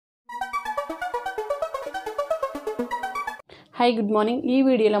Hi good morning. ఈ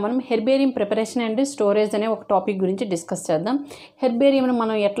వీడియోలో మనం హెర్బేరియం ప్రిపరేషన్ అండ్ స్టోరేజ్ అనే ఒక టాపిక్ గురించి డిస్కస్ చేద్దాం. హెర్బేరియంను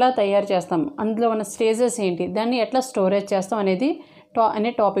మనం ఎట్లా తయారు చేస్తాం, అందులో ఉన్న స్టేజెస్ ఏంటి, దాన్ని ఎట్లా స్టోరేజ్ చేస్తాం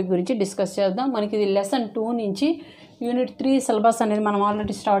అనే టాపిక్ గురించి డిస్కస్ చేద్దాం. మనకి ఇది లెసన్ 2 నుంచి యూనిట్ 3 సిలబస్ అనేది మనం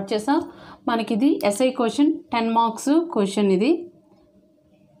ఆల్రెడీ స్టార్ట్ చేసాం. మనకి ఇది ఎస్ఐ క్వశ్చన్ 10 మార్క్స్ క్వశ్చన్. ఇది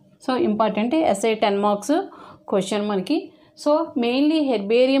so important SI 10 marks question మనకి. సో మెయిన్లీ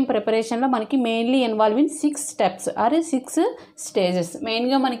హెర్బేరియం ప్రిపరేషన్లో మనకి mainly involve in 6 steps are 6 stages.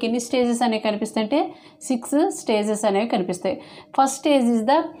 మెయిన్గా మనకి ఎన్ని స్టేజెస్ అనేవి కనిపిస్తాయి అంటే 6 స్టేజెస్ అనేవి కనిపిస్తాయి. First stage is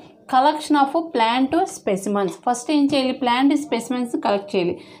the collection of plant specimens. First ఏం చేయాలి, ప్లాంట్ స్పెసిమన్స్ కలెక్ట్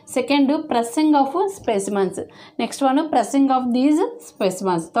చేయాలి. Second pressing of specimens. Next one pressing of these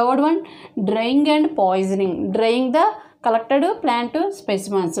specimens. Third one drying and poisoning, drying the collected plant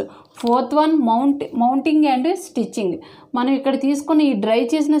specimens. Fourth one mounting and stitching. మనం ఇక్కడ తీసుకుని ఈ dry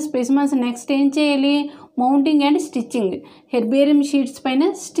చేసిన specimens next ఏం చేయాలి, mounting and stitching, herbarium sheets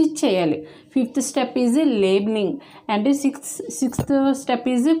పైన stitch చేయాలి. Fifth step is labelling and sixth step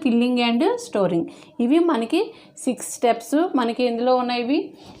is filling and storing. ఇవి మనకి 6 స్టెప్స్ మనకి ఇందులో ఉన్నవి.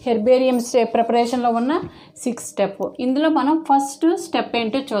 హెర్బేరియం ప్రిపరేషన్లో ఉన్న 6 స్టెప్. ఇందులో మనం ఫస్ట్ స్టెప్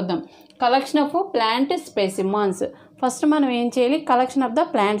ఏంటో చూద్దాం. Collection of plant specimens. First మనం ఏం చేయాలి, collection of the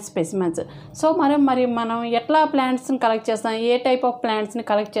plant specimens. So మనం ఎట్లా ప్లాంట్స్ని కలెక్ట్ చేస్తాం, ఏ టైప్ ఆఫ్ ప్లాంట్స్ని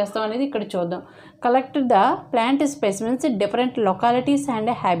కలెక్ట్ చేస్తాం అనేది ఇక్కడ చూద్దాం. Collect the plant specimens different localities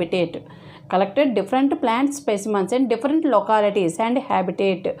and habitat. Collected different plant specimens in different localities and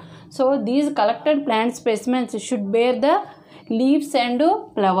habitat. So these collected plant specimens should bear the leaves and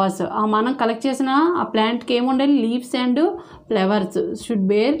flowers. మనం collect చేసిన ఆ ప్లాంట్కి ఏముండాలి, leaves and flowers. Should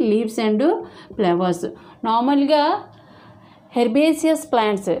bear leaves and flowers. నార్మల్గా హెర్బేసియస్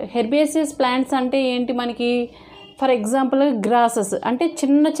plants అంటే ఏంటి మనకి, for example grasses అంటే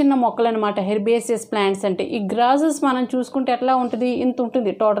చిన్న మొక్కలు అనమాట. హెర్బేసియస్ ప్లాంట్స్ అంటే ఈ గ్రాసెస్ మనం చూసుకుంటే ఎట్లా ఉంటుంది, ఇంత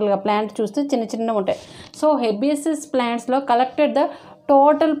ఉంటుంది టోటల్గా. ప్లాంట్ చూస్తే చిన్న ఉంటాయి. So హెర్బేసియస్ ప్లాంట్స్లో collected the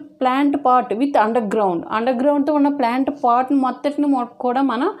total plant part with అండర్గ్రౌండ్తో ఉన్న ప్లాంట్ పార్ట్ని మొత్తటిని కూడా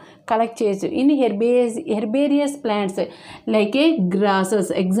మనం కలెక్ట్ చేయొచ్చు in హెర్బేరియస్ plants like A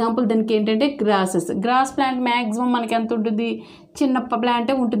grasses. Example దానికి ఏంటంటే గ్రాస్ ప్లాంట్ మ్యాక్సిమం మనకి ఎంత ఉంటుంది, చిన్న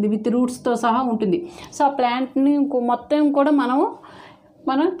ప్లాంటే ఉంటుంది, విత్ రూట్స్తో సహా ఉంటుంది. సో ఆ ప్లాంట్ని మొత్తం కూడా మనం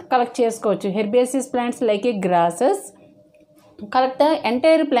కలెక్ట్ చేసుకోవచ్చు. హెర్బేసియస్ plants like A grasses collect the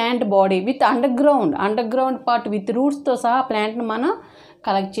entire plant body with underground part with రూట్స్తో సహా ప్లాంట్ని మనం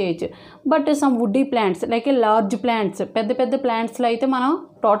కలెక్ట్ చేయొచ్చు. But some వుడ్డీ plants like a large plants, పెద్ద ప్లాంట్స్లో అయితే మనం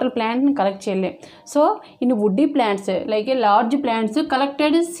టోటల్ ప్లాంట్ని కలెక్ట్ చేయలేం. So in వుడ్డీ plants like a large plants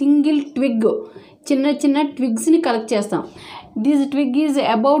collected single twig, చిన్న ట్విగ్స్ని కలెక్ట్ చేస్తాం. This twig is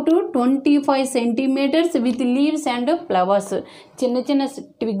about 25 centimetres with leaves and flowers. చిన్న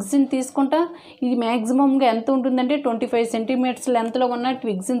ట్విగ్స్ని తీసుకుంటా. ఇది మ్యాక్సిమంగా ఎంత ఉంటుందంటే 25 సెంటీమీటర్స్ లెంత్లో ఉన్న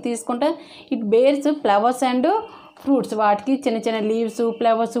ట్విగ్స్ని తీసుకుంటా. It bears flowers and fruits. వాటికి చిన్న లీవ్స్,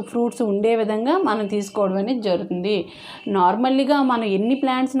 ఫ్లవర్స్, ఫ్రూట్స్ ఉండే విధంగా మనం తీసుకోవడం అనేది జరుగుతుంది. నార్మల్గా మనం ఎన్ని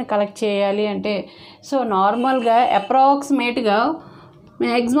ప్లాంట్స్ని కలెక్ట్ చేయాలి అంటే, సో నార్మల్గా అప్రాక్సిమేట్గా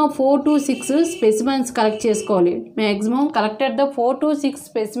మ్యాక్సిమం 4 to 6 స్పెసిమెన్స్ కలెక్ట్ చేసుకోవాలి. Maximum collected the 4 to 6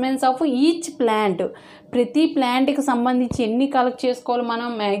 specimens of each plant. ప్రతి ప్లాంట్కి సంబంధించి ఎన్ని కలెక్ట్ చేసుకోవాలి మనం,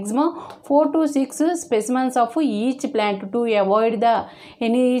 maximum 4 to 6 specimens of each plant to avoid the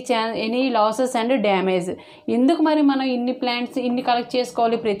any losses and damage. ఎందుకు మరి మనం ఇన్ని కలెక్ట్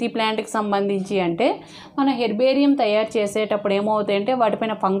చేసుకోవాలి ప్రతి ప్లాంట్కి సంబంధించి అంటే, మనం హెర్బేరియం తయారు చేసేటప్పుడు ఏమవుతాయంటే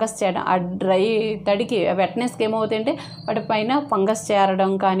వాటిపైన ఫంగస్ చేయడం, ఆ డ్రై తడికి వెట్నెస్కి ఏమవుతాయంటే వాటిపైన ఫంగస్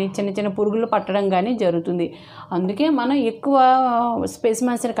చేరడం కానీ చిన్న పురుగులు పట్టడం కానీ జరుగుతుంది. అందుకే మనం ఎక్కువ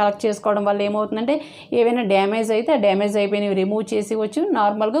స్పెసిమెన్స్ని కలెక్ట్ చేసుకోవడం వల్ల ఏమవుతుందంటే ఏవైనా డ్యామేజ్ అయితే ఆ డ్యామేజ్ అయిపోయినవి రిమూవ్ చేసి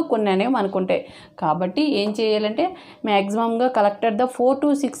నార్మల్గా కొన్ని అనేవి అనుకుంటాయి. కాబట్టి ఏం చేయాలంటే మ్యాక్సిమంగా collected the 4 to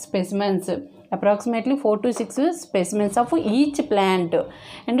 6 specimens, approximately 4 to 6 specimens of each plant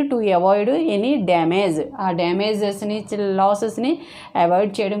and to avoid any damage. ఆ డ్యామేజెస్ని లాసెస్ని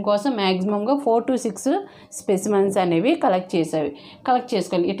అవాయిడ్ చేయడం కోసం మ్యాక్సిమంగా 4 to 6 స్పెసిమెన్స్ అనేవి కలెక్ట్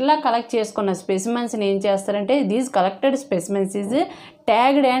చేసుకోవాలి. ఇట్లా కలెక్ట్ చేసుకున్న స్పెసిమెన్స్ని ఏం చేస్తారంటే, these collected specimens is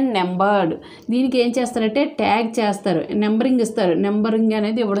tagged and numbered. దీనికి ఏం చేస్తారంటే ట్యాగ్ చేస్తారు, నెంబరింగ్ ఇస్తారు. నెంబరింగ్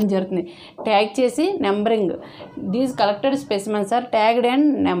అనేది ఇవ్వడం జరుగుతుంది. ట్యాగ్ చేసి numbering. These collected specimens are tagged and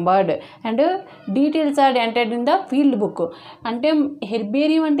numbered and details are entered in the field book. అంటే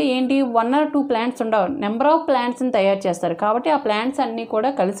హెర్బేరియం అంటే ఏంటి, 1 or 2 ప్లాంట్స్ ఉండవు, నెంబర్ ఆఫ్ ప్లాంట్స్ని తయారు చేస్తారు. కాబట్టి ఆ ప్లాంట్స్ అన్నీ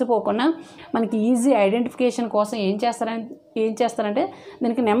కూడా కలిసిపోకుండా మనకి ఈజీ ఐడెంటిఫికేషన్ కోసం ఏం చేస్తారంటే ఏం చేస్తారంటే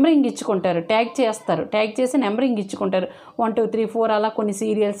దానికి నెంబరింగ్ ఇచ్చుకుంటారు, ట్యాగ్ చేస్తారు, ట్యాగ్ చేసి నెంబరింగ్ ఇచ్చుకుంటారు. 1 2 3 4 అలా కొన్ని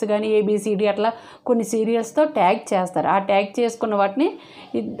సీరియల్స్ కానీ ABCD అట్లా కొన్ని సీరియల్స్తో ట్యాగ్ చేస్తారు. ఆ ట్యాగ్ చేసుకున్న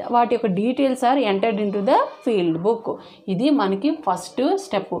వాటి యొక్క details are entered in to the field book. ఇది మనకి ఫస్ట్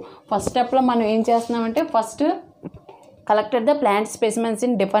స్టెప్. ఫస్ట్ స్టెప్లో మనం ఏం చేస్తున్నామంటే first collected the plant specimens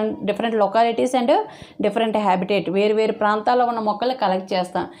in different localities and different habitat. వేరు ప్రాంతాల్లో ఉన్న మొక్కలు కలెక్ట్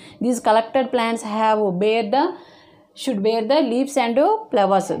చేస్తాం. These collected plants should bear the leaves and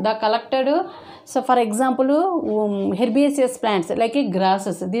flowers. The collected, so for example, herbaceous plants like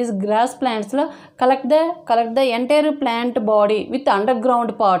grasses. These grass plants collect the entire plant body with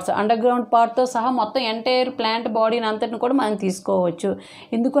underground parts. Underground part తో సహా మొత్తం entire plant బాడీని అంతటిని కూడా మనం తీసుకోవచ్చు.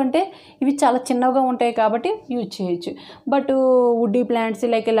 ఎందుకంటే ఇవి చాలా చిన్నగా ఉంటాయి కాబట్టి యూజ్ చేయొచ్చు. బట్ వుడ్డీ ప్లాంట్స్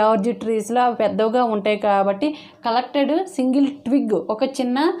లైక్ లార్జ్ ట్రీస్లో అవి పెద్దగా ఉంటాయి కాబట్టి కలెక్టెడ్ సింగిల్ ట్విగ్, ఒక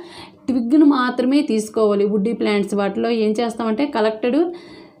చిన్న ట్విగ్ను మాత్రమే తీసుకోవాలి. వుడ్డీ ప్లాంట్స్ వాటిలో ఏం చేస్తామంటే collected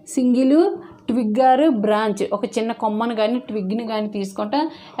single twig are branch, ఒక చిన్న కొమ్మను కానీ ట్విగ్ని కానీ తీసుకుంటా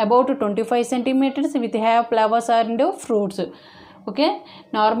about 25 centimeters with have flowers and fruits. Okay,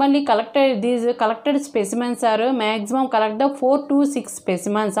 normally collected specimens are maximum collect the 4 to 6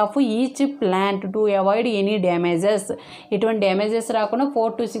 specimens of each plant to avoid any damages. ఎటువంటి డ్యామేజెస్ రాకుండా 4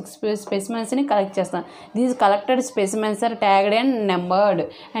 to 6 specimensని కలెక్ట్ చేస్తాం. These collected specimens are tagged and numbered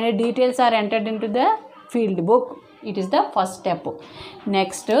and details are entered into the field book. It is the first step.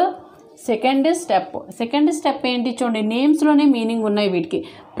 Next second step ఏంటి చూడండి, నేమ్స్లోనే meaning ఉన్నాయి వీటికి.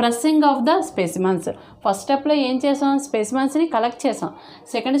 Pressing of the specimens. First స్టెప్లో ఏం చేసాం, స్పెసిమన్స్ని collect చేసాం.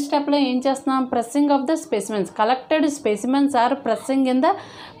 Second స్టెప్లో ఏం చేస్తున్నాం, pressing of the specimens. Collected specimens are pressing in the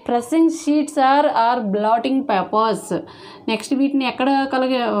pressing sheets are blotting papers. Next వీటిని ఎక్కడ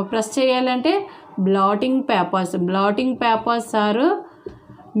ప్రెస్ చేయాలంటే blotting papers are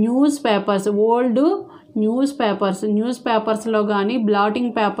news papers, old news పేపర్స్లో కానీ బ్లాటింగ్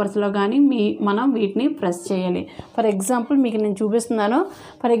పేపర్స్లో కానీ మనం వీటిని ప్రెస్ చేయాలి. ఫర్ ఎగ్జాంపుల్ మీకు నేను చూపిస్తున్నాను.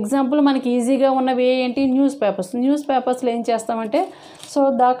 ఫర్ ఎగ్జాంపుల్ మనకి ఈజీగా ఉన్నవి ఏంటి, న్యూస్ పేపర్స్లో ఏం చేస్తామంటే so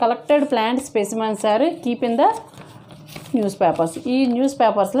the collected plant specimens or keep in the news papers. ఈ న్యూస్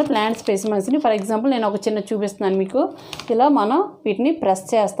పేపర్స్లో ప్లాంట్ స్పెసిమన్స్ని ఫర్ ఎగ్జాంపుల్ నేను ఒక చిన్న చూపిస్తున్నాను మీకు. ఇలా మనం వీటిని ప్రెస్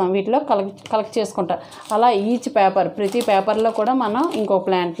చేస్తాం, వీటిలో కలెక్ట్ చేసుకుంటాం. అలా ప్రతి పేపర్లో కూడా మనం ఇంకొక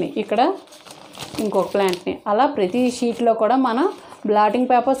ప్లాంట్ని అలా ప్రతి షీట్లో కూడా మనం బ్లాటింగ్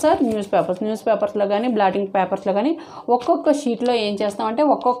పేపర్స్ ఆర్ న్యూస్ పేపర్స్లో కానీ బ్లాటింగ్ పేపర్స్లో కానీ ఒక్కొక్క షీట్లో ఏం చేస్తామంటే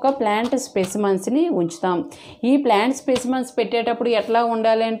ఒక్కొక్క ప్లాంట్ స్పెసిమన్స్ని ఉంచుతాం. ఈ ప్లాంట్ స్పెసిమన్స్ పెట్టేటప్పుడు ఎట్లా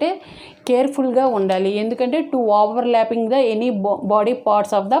ఉండాలి అంటే కేర్ఫుల్గా ఉండాలి. ఎందుకంటే to overlapping the any body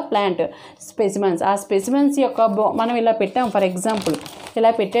parts of the plant specimens. ఆ స్పెసిమన్స్ యొక్క మనం ఇలా పెట్టాం. ఫర్ ఎగ్జాంపుల్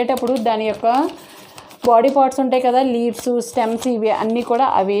ఇలా పెట్టేటప్పుడు దాని యొక్క బాడీ పార్ట్స్ ఉంటాయి కదా, లీవ్స్, స్టెమ్స్, ఇవి అన్నీ కూడా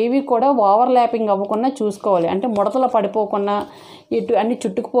అవేవి కూడా ఓవర్లాపింగ్ అవ్వకుండా చూసుకోవాలి. అంటే ముడతలు పడిపోకుండా ఇటు అన్ని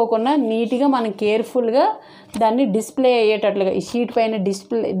చుట్టుకుపోకుండా నీట్గా మనం కేర్ఫుల్గా దాన్ని డిస్ప్లే అయ్యేటట్లుగా ఈ షీట్ పైన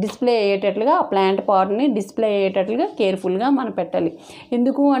డిస్ప్లే అయ్యేటట్లుగా ఆ ప్లాంట్ పార్ట్ని డిస్ప్లే అయ్యేటట్లుగా కేర్ఫుల్గా మనం పెట్టాలి.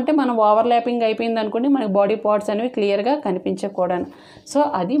 ఎందుకు అంటే మనం ఓవర్లాపింగ్ అయిపోయింది అనుకోండి మనకి బాడీ పార్ట్స్ అనేవి క్లియర్గా కనిపించకూడదు. సో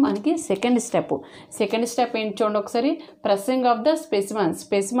అది మనకి సెకండ్ స్టెప్ ఏంటి చూడండి ఒకసారి. ప్రెస్సింగ్ ఆఫ్ ద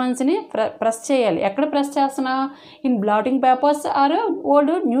స్పెసిమన్స్ని ప్రెస్ చేయాలి. ఎక్కడ ప్రెస్ చేస్తున్నా, in blotting papers are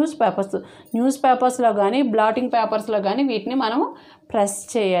old news పేపర్స్లో కానీ బ్లాటింగ్ పేపర్స్లో కానీ వీటిని మనం ప్రెస్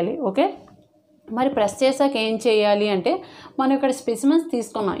చేయాలి. ఓకే, మరి ప్రెస్ చేసాక ఏం చేయాలి అంటే మనం ఇక్కడ స్పెసిమన్స్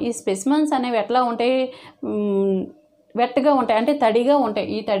తీసుకున్నాం. ఈ స్పెసిమన్స్ అనేవి ఎట్లా ఉంటాయి, వెట్గా ఉంటాయి, అంటే తడిగా ఉంటాయి.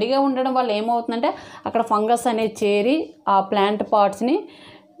 ఈ తడిగా ఉండడం వల్ల ఏమవుతుందంటే అక్కడ ఫంగస్ అనేది చేరి ఆ ప్లాంట్ పార్ట్స్ని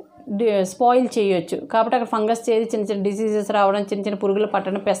స్పాయిల్ చేయొచ్చు. కాబట్టి అక్కడ ఫంగస్ చేరి చిన్న చిన్న డిసీజెస్ రావడం, చిన్న చిన్న పురుగులు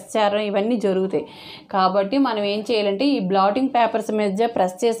పట్టడం, పెస్ట్ చేరడం ఇవన్నీ జరుగుతాయి. కాబట్టి మనం ఏం చేయాలంటే ఈ బ్లాటింగ్ పేపర్స్ మీద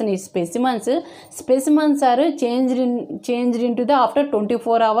ప్రెస్ చేసిన ఈ specimens are changed in to the after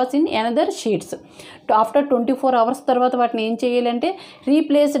 24 hours in another sheets. After 24 hours తర్వాత వాటిని ఏం చేయాలంటే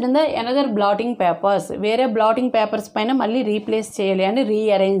replaced in the another blotting papers. వేరే బ్లాటింగ్ పేపర్స్ పైన మళ్ళీ రీప్లేస్ చేయాలి అని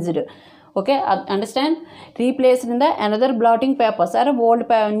rearranged. Okay, understand? Replaced in the another blotting papers or old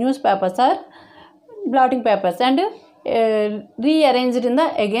newspapers or blotting papers and rearranged in the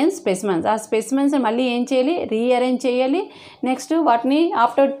again specimens. ఆ స్పెసిమన్స్ మళ్ళీ ఏం చేయాలి, rearrange చేయాలి. నెక్స్ట్ వాటిని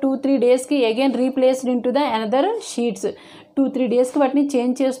after 2-3 daysకి again replaced in to the another sheets. 2-3 daysకి వాటిని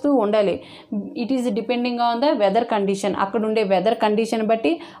change చేస్తూ ఉండాలి. It is depending on the weather condition. అక్కడ ఉండే వెదర్ కండిషన్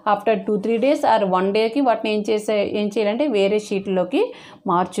బట్టి ఆఫ్టర్ 2-3 days ఆర్ 1 dayకి వాటిని ఏం చేయాలంటే వేరే షీట్లోకి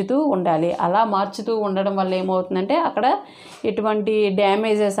మార్చుతూ ఉండాలి. అలా మార్చుతూ ఉండడం వల్ల ఏమవుతుందంటే అక్కడ ఎటువంటి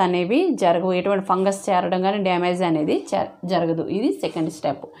డ్యామేజెస్ అనేవి జరగవు, ఎటువంటి ఫంగస్ చేరడం కానీ డ్యామేజ్ అనేది జరగదు. ఇది second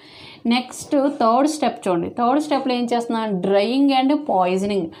step. Next third step చూడండి. థర్డ్ స్టెప్లో ఏం చేస్తున్నాం, drying and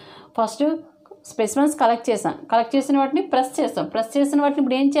poisoning. First specimens collect చేసిన వాటిని ప్రెస్ చేసిన వాటిని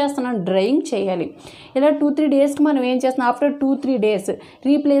ఇప్పుడు ఏం చేస్తున్నాం, డ్రైయింగ్ చేయాలి. ఇలా 2-3 డేస్కి మనం ఏం చేస్తున్నాం, after 2-3 days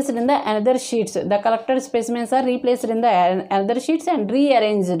replaced in the another sheets, the collected specimens are replaced in the another sheets and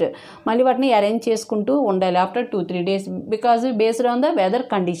rearranged. మళ్ళీ వాటిని అరేంజ్ చేసుకుంటూ ఉండాలి after 2-3 days because based on the weather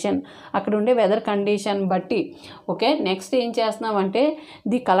condition, అక్కడ ఉండే వెదర్ కండిషన్ బట్టి. ఓకే, నెక్స్ట్ ఏం చేస్తున్నామంటే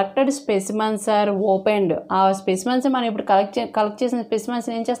the collected specimens are opened. ఆ స్పెసిమెన్స్ మనం ఇప్పుడు కలెక్ట్ చేసిన స్పెసిమెన్స్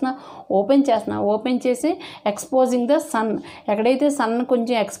ఏం చేస్తున్నాం, ఓపెన్ చేసి ఎక్స్పోజింగ్ ద సన్, ఎక్కడైతే సన్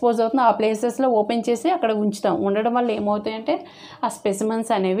కొంచెం ఎక్స్పోజ్ అవుతుందో ఆ ప్లేసెస్లో ఓపెన్ చేసి అక్కడ ఉండడం వల్ల ఏమవుతాయంటే ఆ స్పెసిమెన్స్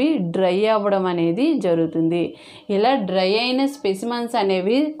అనేవి డ్రై అవ్వడం అనేది జరుగుతుంది. ఇలా డ్రై అయిన స్పెసిమెన్స్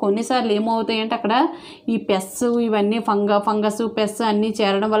అనేవి కొన్నిసార్లు ఏమవుతాయంటే అక్కడ ఈ పెస్ట్ ఇవన్నీ ఫంగస్ పెస్ట్ అన్నీ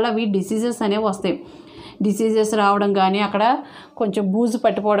చేరడం వల్ల అవి డిసీజెస్ అనేవి వస్తాయి. డిసీజెస్ రావడం కానీ, అక్కడ కొంచెం బూజు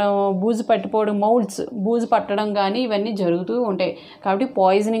పట్టిపోవడం బూజు పట్టడం కానీ ఇవన్నీ జరుగుతూ ఉంటాయి. కాబట్టి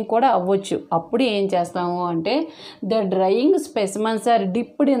పాయిజనింగ్ కూడా అవ్వచ్చు. అప్పుడు ఏం చేస్తాము అంటే the drying specimens are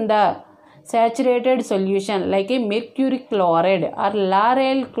dipped in the saturated solution like a mercury chloride or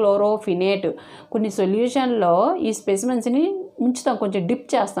lauryl chlorophenate. కొన్ని సొల్యూషన్లో ఈ స్పెసిమెన్స్ని ఉంచుతాం, కొంచెం డిప్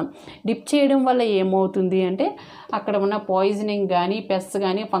చేయడం వల్ల ఏమవుతుంది అంటే అక్కడ ఉన్న పాయిజనింగ్ కానీ పెస్ట్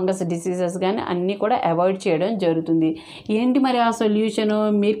కానీ ఫంగస్ డిసీజెస్ కానీ అన్నీ కూడా అవాయిడ్ చేయడం జరుగుతుంది. ఏంటి మరి ఆ సొల్యూషను,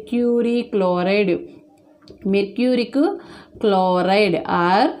 మెర్క్యూరిక్ క్లోరైడ్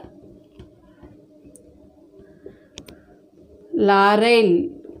ఆర్ లారైల్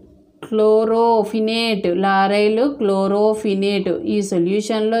క్లోరోఫినేట్. ఈ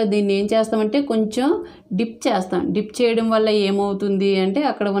సొల్యూషన్లో దీన్ని ఏం చేస్తామంటే కొంచెం డిప్ చేయడం వల్ల ఏమవుతుంది అంటే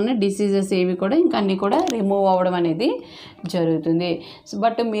అక్కడ ఉన్న డిసీజెస్ ఏవి కూడా ఇంకా అన్నీ కూడా రిమూవ్ అవ్వడం అనేది జరుగుతుంది.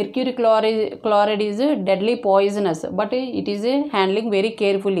 But mercury chloride is deadly poisonous but it is handling very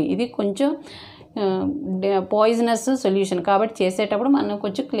carefully. ఇది కొంచెం పాయిజనస్ సొల్యూషన్ కాబట్టి చేసేటప్పుడు మనం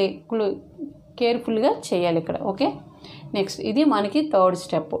కొంచెం కేర్ఫుల్గా చేయాలి ఇక్కడ. ఓకే, నెక్స్ట్ ఇది మనకి 3rd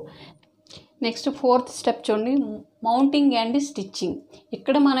step. Next 4th step చూడండి, మౌంటింగ్ అండ్ స్టిచ్చింగ్.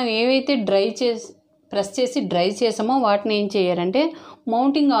 ఇక్కడ మనం ఏవైతే ప్రెస్ చేసి డ్రై చేసామో వాటిని ఏం చేయాలంటే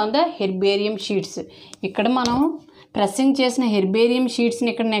mounting on the herbarium sheets. ఇక్కడ మనం ప్రెస్సింగ్ చేసిన హెర్బేరియం షీట్స్ని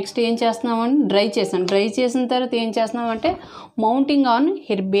ఇక్కడ నెక్స్ట్ ఏం చేస్తున్నామని డ్రై చేసిన తర్వాత ఏం చేస్తున్నామంటే మౌంటింగ్ ఆన్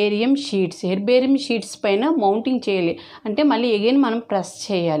హెర్బేరియం షీట్స్ పైన మౌంటింగ్ చేయాలి. అంటే మళ్ళీ అగైన్ మనం ప్రెస్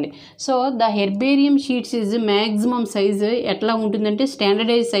చేయాలి. So the herbarium sheets is maximum size ఎట్లా ఉంటుందంటే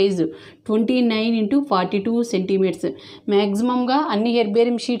స్టాండర్డైజ్ సైజు 29x42 సెంటీమీటర్స్. మ్యాక్సిమంగా అన్ని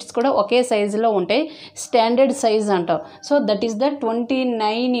హెర్బేరియం షీట్స్ కూడా ఒకే సైజులో ఉంటాయి, స్టాండర్డ్ సైజ్ అంటాం. So that is the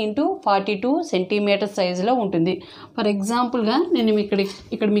 29x42 centimetre సైజులో ఉంటుంది. ఫర్ ఎగ్జాంపుల్గా నేను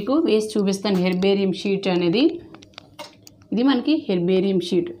ఇక్కడ మీకు వేసి చూపిస్తాను. హెర్బేరియం షీట్ అనేది ఇది మనకి హెర్బేరియం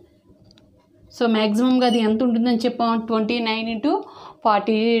షీట్. సో మ్యాక్సిమంగా అది ఎంత ఉంటుందని చెప్పాం,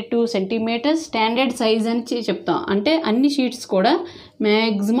 29x42 సెంటీమీటర్స్ స్టాండర్డ్ సైజ్ అని చెప్తాం. అంటే అన్ని షీట్స్ కూడా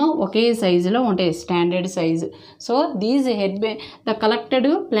మ్యాక్సిమం ఒకే సైజులో ఉంటాయి, standard size. So these the collected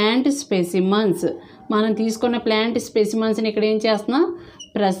plant specimens, మనం తీసుకున్న ప్లాంట్ స్పెసిమన్స్ని ఇక్కడ ఏం చేస్తున్నాం,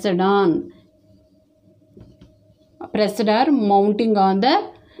 pressed are mounting on the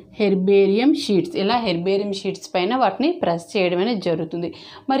herbarium sheets. ఇలా హెర్బేరియం షీట్స్ పైన వాటిని ప్రెస్ చేయడం అనేది జరుగుతుంది.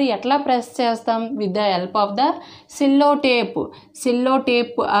 మరి ఎట్లా ప్రెస్ చేస్తాం, with the help of the సిల్లో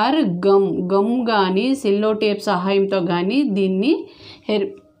tape are gum కానీ సిల్లో టేప్ సహాయంతో కానీ దీన్ని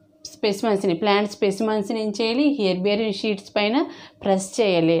ప్లాంట్ స్పెసిమన్స్ని ఏం చేయాలి, హెర్బేరియం షీట్స్ పైన ప్రెస్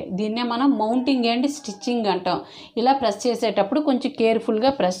చేయాలి. దీన్నే మనం మౌంటింగ్ అండ్ స్టిచ్చింగ్ అంటాం. ఇలా ప్రెస్ చేసేటప్పుడు కొంచెం కేర్ఫుల్గా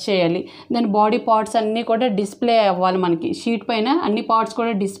ప్రెస్ చేయాలి. దాని బాడీ పార్ట్స్ అన్నీ కూడా డిస్ప్లే అవ్వాలి, మనకి షీట్ పైన అన్ని పార్ట్స్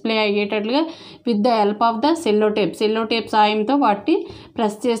కూడా display అయ్యేటట్లుగా with the help of the సెల్లో టేప్ సహాయంతో వాటిని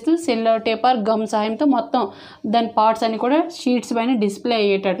ప్రెస్ చేస్తూ సెల్లో టేప్ ఆర్ గమ్ సహాయంతో మొత్తం దాని పార్ట్స్ అన్నీ కూడా షీట్స్ పైన డిస్ప్లే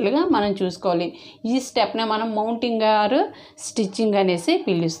అయ్యేటట్లుగా మనం చూసుకోవాలి. ఈ స్టెప్నే మనం మౌంటింగ్ ఆర్ స్టిచ్చింగ్ అనేసి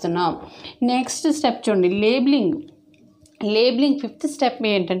పిలుస్తున్నాం. నెక్స్ట్ స్టెప్ చూడండి, లేబులింగ్. 5th స్టెప్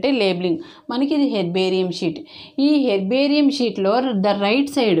ఏంటంటే లేబులింగ్. మనకి ఇది హెర్బేరియం షీట్. ఈ హెర్బేరియం షీట్లో the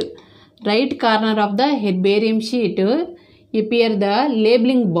right corner of the herbarium sheet appear the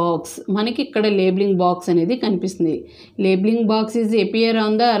labelling box. మనకి ఇక్కడ లేబులింగ్ బాక్స్ అనేది కనిపిస్తుంది. Labelling box is appear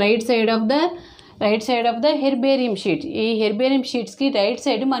on the right side of the herbarium sheet. ఈ హెర్బేరియం షీట్స్కి రైట్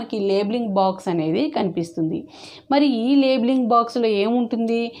సైడ్ మనకి labelling box అనేది కనిపిస్తుంది. మరి ఈ లేబులింగ్ బాక్స్లో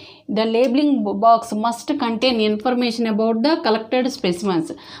ఏముంటుంది, the labelling box must contain information about the collected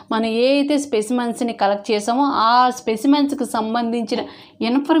specimens. మనం ఏ అయితే స్పెసిమన్స్ని కలెక్ట్ చేసామో ఆ స్పెసిమన్స్కి సంబంధించిన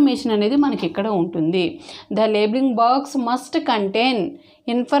ఇన్ఫర్మేషన్ అనేది మనకి ఇక్కడ ఉంటుంది. The labelling box must contain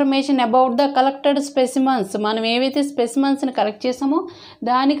information about the collected specimens. మనం ఏవైతే స్పెసిమన్స్ని కలెక్ట్ చేసామో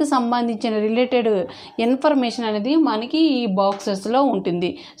దానికి సంబంధించిన రిలేటెడ్ ఇన్ఫర్మేషన్ అనేది మనకి ఈ బాక్సెస్లో ఉంటుంది.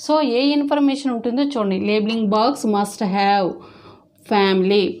 సో ఏ ఇన్ఫర్మేషన్ ఉంటుందో చూడండి. Labelling box must have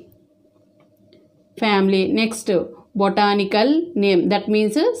family, next botanical name, that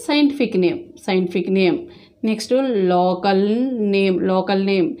means scientific name, next local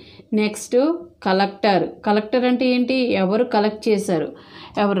name, next collector అంటే ఏంటి, ఎవరు కలెక్ట్ చేశారు,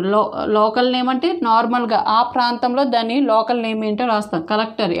 ఎవరు. లోకల్ నేమ్ అంటే నార్మల్గా ఆ ప్రాంతంలో దాన్ని లోకల్ నేమ్ ఏంటో రాస్తాం.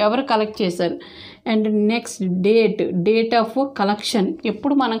 కలెక్టర్, ఎవరు కలెక్ట్ చేశారు. And next date of collection,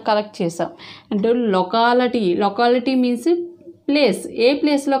 ఎప్పుడు మనం కలెక్ట్ చేసాం. అండ్ లొకాలిటీ మీన్స్ ప్లేస్, ఏ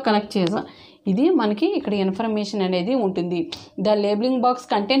ప్లేస్లో కలెక్ట్ చేసాం. ఇది మనకి ఇక్కడ ఇన్ఫర్మేషన్ అనేది ఉంటుంది. The labelling box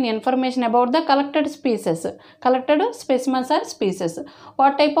contain information about the collected specimens are species.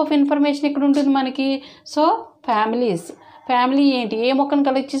 What type of information ఇక్కడ ఉంటుంది మనకి. సో ఫ్యామిలీ ఏంటి, ఏ మొక్కను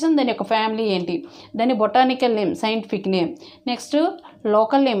కలెక్ట్ చేసాం, దాని యొక్క ఫ్యామిలీ ఏంటి, దాని botanical name, scientific name. Next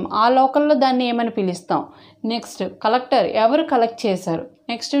local name, ఆ లోకల్లో దాన్ని ఏమని పిలుస్తాం. నెక్స్ట్ కలెక్టర్, ఎవరు కలెక్ట్ చేశారు.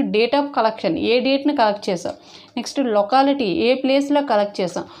 Next date of collection, A డేట్ని collect చేసాం. నెక్స్ట్ లొకాలిటీ, ఏ ప్లేస్లో కలెక్ట్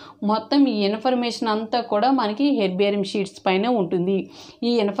చేసాం. మొత్తం ఈ ఇన్ఫర్మేషన్ అంతా కూడా మనకి హెర్బేరియం షీట్స్ పైన ఉంటుంది.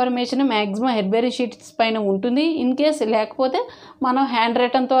 ఈ ఇన్ఫర్మేషన్ మ్యాక్సిమం హెర్బేరియం షీట్స్ పైన ఉంటుంది. ఇన్ కేస్ లేకపోతే మనం హ్యాండ్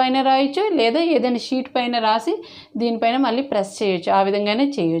రైటన్తో అయినా రాయొచ్చు, లేదా ఏదైనా షీట్ పైన రాసి దీనిపైన మళ్ళీ ప్రెస్ చేయొచ్చు, ఆ విధంగానే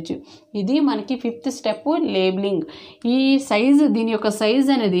చేయొచ్చు. ఇది మనకి 5th స్టెప్ లేబులింగ్. ఈ సైజు, దీని యొక్క సైజ్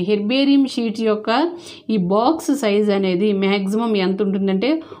అనేది హెర్బేరియం షీట్ యొక్క ఈ బాక్స్ సైజ్ అనేది మ్యాక్సిమం ఎంత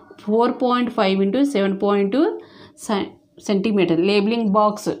ఉంటుందంటే 4.5 × 7.2 సెంటీమీటర్.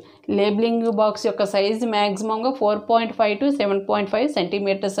 లేబులింగ్ బాక్స్ యొక్క సైజు మ్యాక్సిమంగా 4.5 to 7.5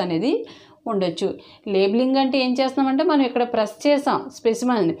 సెంటీమీటర్స్ అనేది ఉండొచ్చు. లేబులింగ్ అంటే ఏం చేస్తామంటే మనం ఇక్కడ ప్రెస్ చేసాం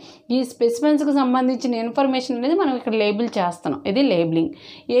స్పెసిమన్, ఈ స్పెసిమన్స్కి సంబంధించిన ఇన్ఫర్మేషన్ అనేది మనం ఇక్కడ లేబుల్ చేస్తున్నాం. ఇది లేబులింగ్.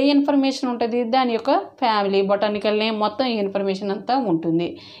 ఏ ఇన్ఫర్మేషన్ ఉంటుంది, దాని యొక్క ఫ్యామిలీ, బొటానికల్ నేమ్, మొత్తం ఈ ఇన్ఫర్మేషన్ అంతా ఉంటుంది.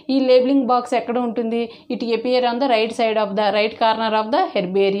 ఈ లేబులింగ్ బాక్స్ ఎక్కడ ఉంటుంది, it appear on the right corner of the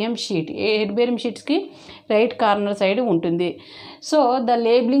herbarium sheet. A herbarium షీట్స్కి right corner side ఉంటుంది. So the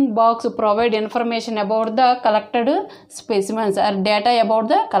labelling box provide information about the collected specimens are data about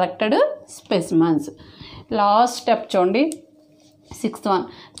the collected specimens. Last step చూడండి, 6th one,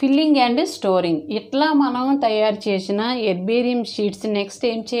 filling and storing. ఇట్లా మనం తయారు చేసిన herbarium sheets next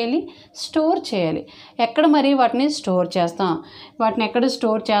ఏం చేయాలి, store చేయాలి. ఎక్కడ మరి వాటిని స్టోర్ చేస్తాం, ఎక్కడ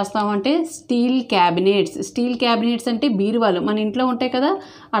స్టోర్ చేస్తాం అంటే స్టీల్ క్యాబినెట్స్ అంటే బీరువాలు మన ఇంట్లో ఉంటాయి కదా,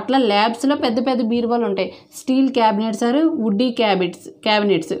 అట్లా ల్యాబ్స్లో పెద్ద బీరువాలు ఉంటాయి. స్టీల్ క్యాబినెట్స్ ఆర్ వుడ్డీ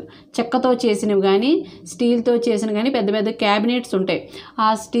క్యాబినెట్స్, చెక్కతో చేసినవి కానీ స్టీల్తో చేసినవి కానీ పెద్ద క్యాబినెట్స్ ఉంటాయి. ఆ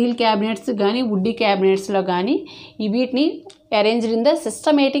స్టీల్ క్యాబినెట్స్ కానీ వుడ్డీ క్యాబినెట్స్లో కానీ వీటిని arranged in the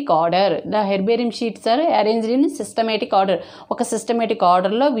systematic order. The herbarium sheets are arranged in systematic order. ఒక సిస్టమేటిక్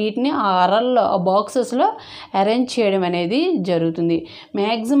ఆర్డర్లో వీటిని ఆ అరల్లో, ఆ బాక్సెస్లో అరేంజ్ చేయడం అనేది జరుగుతుంది.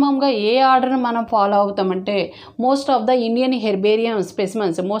 మ్యాక్సిమంగా ఏ ఆర్డర్ని మనం follow అవుతామంటే most of the Indian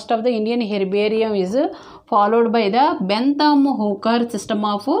herbarium is followed by the Bentham హూకర్ system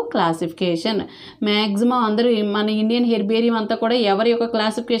of classification. Maximum అందరూ మన ఇండియన్ హెర్బేరియం అంతా కూడా ఎవరి యొక్క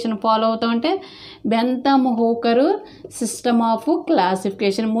classification follow అవుతామంటే Bentham హూకర్ system of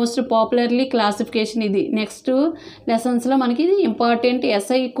classification. Most popularly classification ఇది. నెక్స్ట్ లెసన్స్లో మనకి ఇది ఇంపార్టెంట్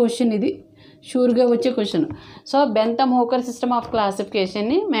ఎస్ఐ క్వశ్చన్, ఇది షూర్గా వచ్చే question. So Bentham హూకర్ system of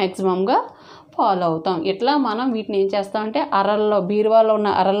క్లాసిఫికేషన్ని మ్యాక్సిమంగా follow అవుతాం. ఇట్లా మనం వీటిని ఏం చేస్తామంటే అరల్లో, బీరువాలో ఉన్న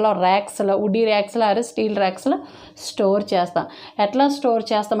అరల్లో ర్యాక్స్లో, వుడ్డీ ర్యాక్స్లో ఆర్ స్టీల్ ర్యాక్స్లో స్టోర్ చేస్తాం. ఎట్లా స్టోర్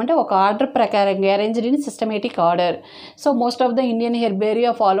చేస్తామంటే ఒక ఆర్డర్ ప్రకారంగా arranged in systematic order. So most of the Indian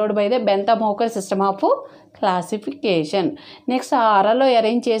హెర్బేరియా followed by the Bentham హూకర్ system of classification. Next ఆ అరలో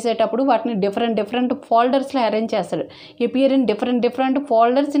అరేంజ్ చేసేటప్పుడు వాటిని డిఫరెంట్ ఫోల్డర్స్లో అరేంజ్ చేస్తాడు. Appear in different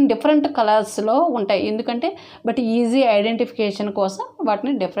folders in different కలర్స్లో ఉంటాయి. ఎందుకంటే బట్ ఈజీ ఐడెంటిఫికేషన్ కోసం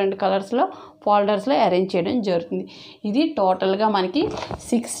వాటిని డిఫరెంట్ కలర్స్లో ఫోల్డర్స్లో అరేంజ్ చేయడం జరుగుతుంది. ఇది టోటల్గా మనకి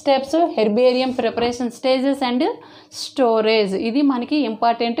 6 steps herbarium preparation stages and storage. ఇది మనకి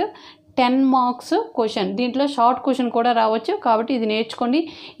ఇంపార్టెంట్ 10 మార్క్స్ క్వశ్చన్. దీంట్లో షార్ట్ క్వశ్చన్ కూడా రావచ్చు, కాబట్టి ఇది నేర్చుకోండి.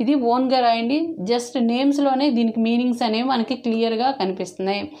 ఇది ఓన్గా రాయండి. జస్ట్ నేమ్స్లోనే దీనికి మీనింగ్స్ అనేవి మనకి క్లియర్గా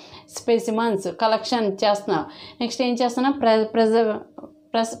కనిపిస్తున్నాయి. స్పెసిమన్స్ కలెక్షన్ చేస్తున్నా, నెక్స్ట్ ఏం చేస్తున్నా,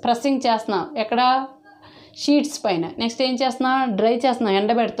 ప్రెస్సింగ్ చేస్తున్నా ఎక్కడ, షీట్స్ పైన. నెక్స్ట్ ఏం చేస్తున్నా, డ్రై చేస్తున్నా,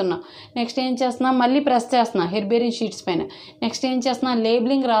 ఎండబెడుతున్నా. నెక్స్ట్ ఏం చేస్తున్నా, మళ్ళీ ప్రెస్ చేస్తున్నా హెర్బేరియం షీట్స్ పైన. నెక్స్ట్ ఏం చేస్తున్నా,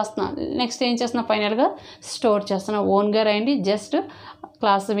 లేబులింగ్ రాస్తున్నా. నెక్స్ట్ ఏం చేస్తున్నా, ఫైనల్గా స్టోర్ చేస్తున్నా. ఓన్గా రాయండి, జస్ట్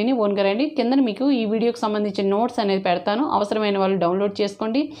క్లాస్ విని ఓన్గా రాయండి. కింద మీకు ఈ వీడియోకి సంబంధించిన నోట్స్ అనేది పెడతాను, అవసరమైన వాళ్ళు డౌన్లోడ్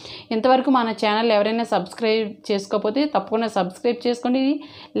చేసుకోండి. ఇంతవరకు మన ఛానల్ ఎవరైనా సబ్స్క్రైబ్ చేసుకోకపోతే తప్పకుండా సబ్స్క్రైబ్ చేసుకోండి,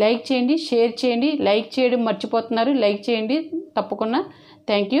 లైక్ చేయండి, షేర్ చేయండి. లైక్ చేయడం మర్చిపోతున్నారు, లైక్ చేయండి తప్పకుండా.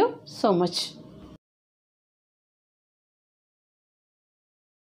 Thank you so much.